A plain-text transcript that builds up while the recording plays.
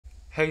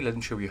Hey, let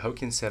me show you how you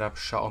can set up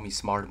Xiaomi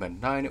Smart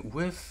Band 9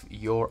 with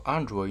your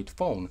Android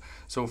phone.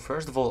 So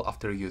first of all,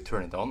 after you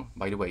turn it on,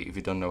 by the way, if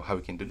you don't know how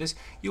you can do this,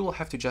 you will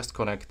have to just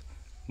connect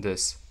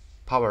this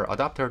power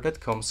adapter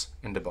that comes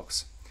in the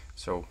box.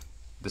 So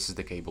this is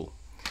the cable.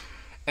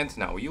 And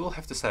now you will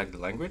have to select the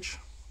language.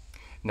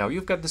 Now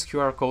you've got this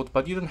QR code,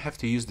 but you don't have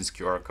to use this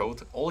QR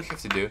code. All you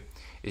have to do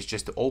is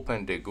just to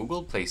open the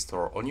Google Play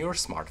Store on your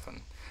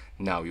smartphone.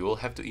 Now you will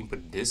have to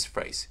input this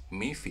phrase,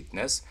 Mi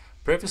Fitness.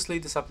 Previously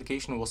this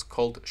application was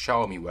called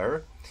Xiaomi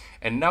Wear,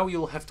 and now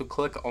you will have to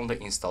click on the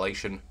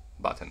installation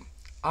button.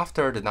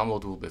 After the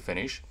download will be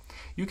finished,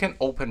 you can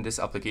open this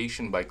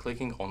application by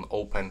clicking on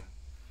Open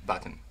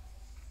button.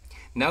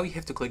 Now you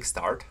have to click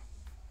Start.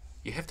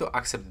 You have to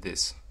accept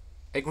this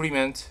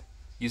agreement,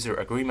 user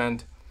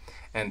agreement,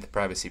 and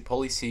privacy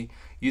policy.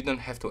 You don't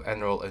have to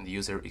enroll in the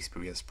user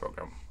experience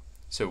program.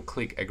 So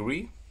click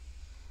Agree.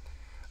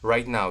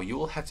 Right now you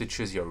will have to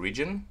choose your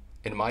region.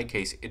 In my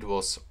case it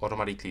was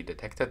automatically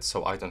detected,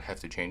 so I don't have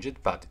to change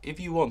it, but if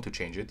you want to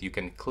change it you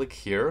can click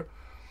here,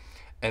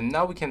 and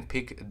now we can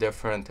pick a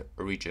different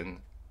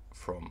region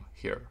from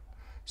here.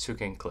 So you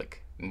can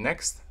click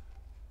Next,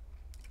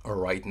 or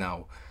right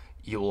now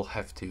you will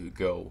have to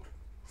go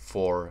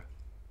for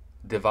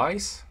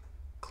Device,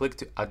 click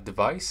to Add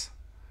Device,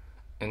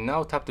 and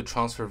now tap to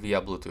transfer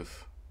via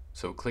Bluetooth.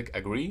 So click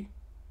Agree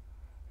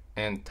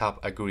and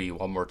tap Agree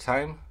one more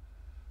time,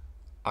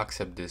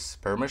 accept these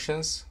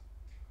permissions,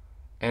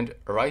 and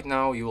right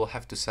now you will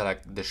have to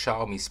select the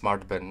Xiaomi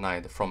Smart Band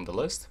 9 from the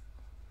list,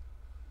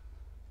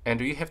 and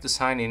you have to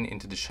sign in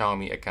into the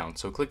Xiaomi account.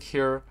 So click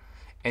here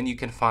and you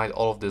can find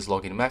all of these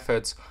login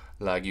methods,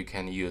 like you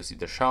can use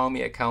the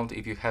Xiaomi account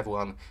if you have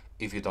one.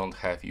 If you don't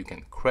have, you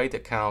can create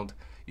account.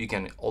 You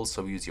can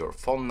also use your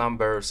phone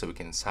number, so you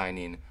can sign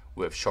in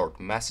with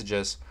short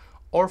messages,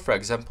 or for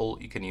example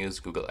you can use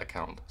Google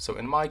account. So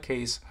in my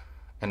case,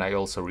 and I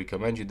also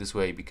recommend you this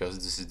way because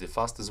this is the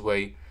fastest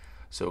way,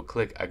 so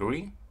click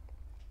Agree.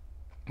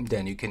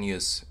 Then you can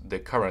use the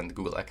current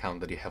Google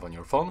account that you have on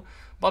your phone,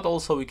 but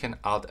also you can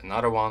add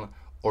another one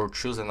or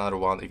choose another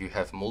one if you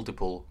have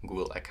multiple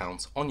Google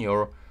accounts on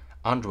your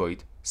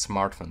Android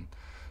smartphone.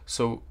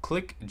 So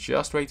click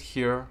just right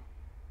here,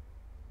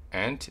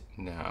 and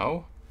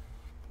now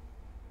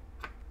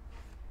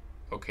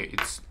okay,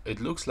 it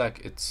looks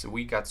like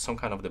we got some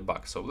kind of the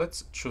bug. So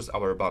let's choose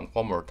our band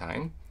one more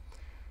time.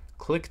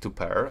 Click to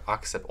pair,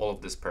 accept all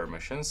of these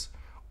permissions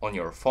on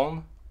your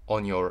phone,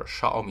 on your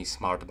Xiaomi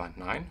Smart Band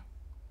 9.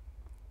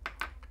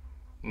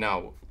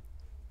 Now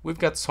we've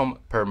got some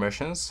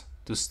permissions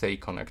to stay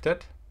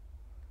connected,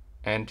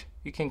 and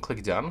you can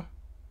click Done,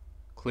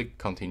 click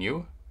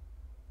Continue.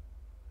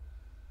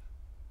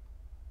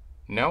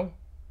 Now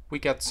we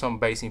got some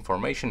base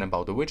information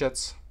about the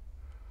widgets.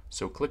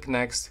 So click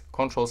Next,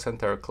 Control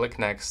Center, click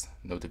Next,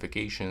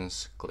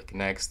 Notifications, click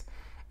Next,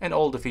 and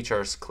all the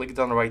features, click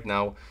Done right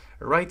now.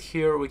 Right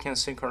here we can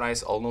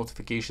synchronize all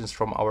notifications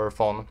from our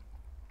phone.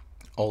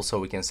 Also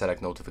we can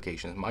select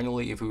notifications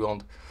manually if we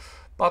want,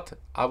 but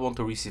I want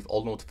to receive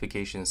all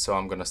notifications, so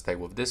I'm gonna stay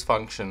with this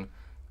function.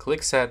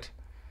 Click Set.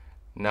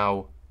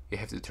 Now you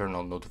have to turn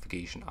on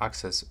notification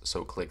access,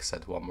 so click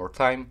Set one more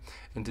time.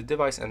 In the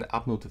device and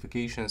app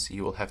notifications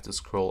you will have to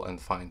scroll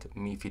and find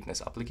Mi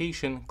Fitness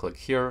application, click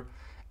here,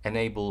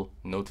 enable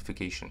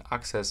notification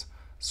access,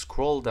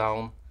 scroll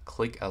down,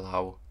 click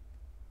Allow,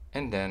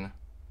 and then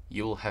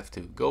you will have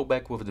to go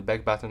back with the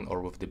back button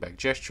or with the back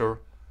gesture.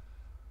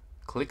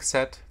 Click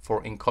Set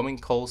for incoming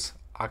calls,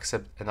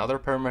 accept another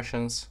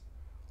permissions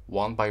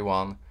one by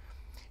one.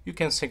 You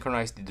can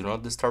synchronize the Do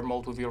Not Disturb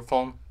mode with your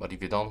phone, but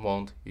if you don't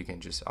want, you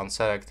can just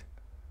unselect.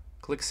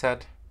 Click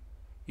Set.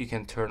 You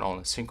can turn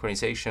on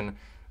synchronization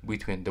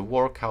between the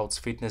workouts,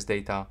 fitness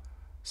data,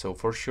 so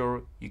for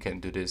sure you can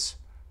do this.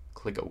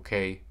 Click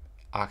OK,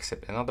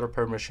 accept another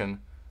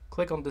permission,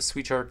 click on the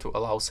switcher to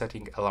allow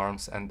setting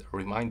alarms and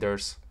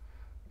reminders,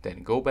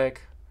 then go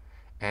back,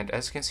 and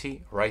as you can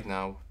see right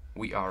now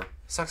we are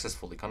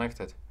successfully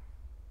connected.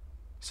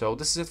 So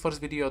this is it for this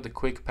video, the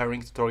quick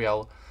pairing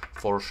tutorial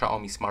for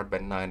Xiaomi Smart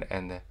Band 9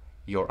 and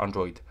your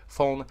Android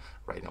phone.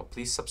 Right now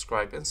please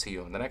subscribe and see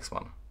you in the next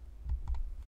one.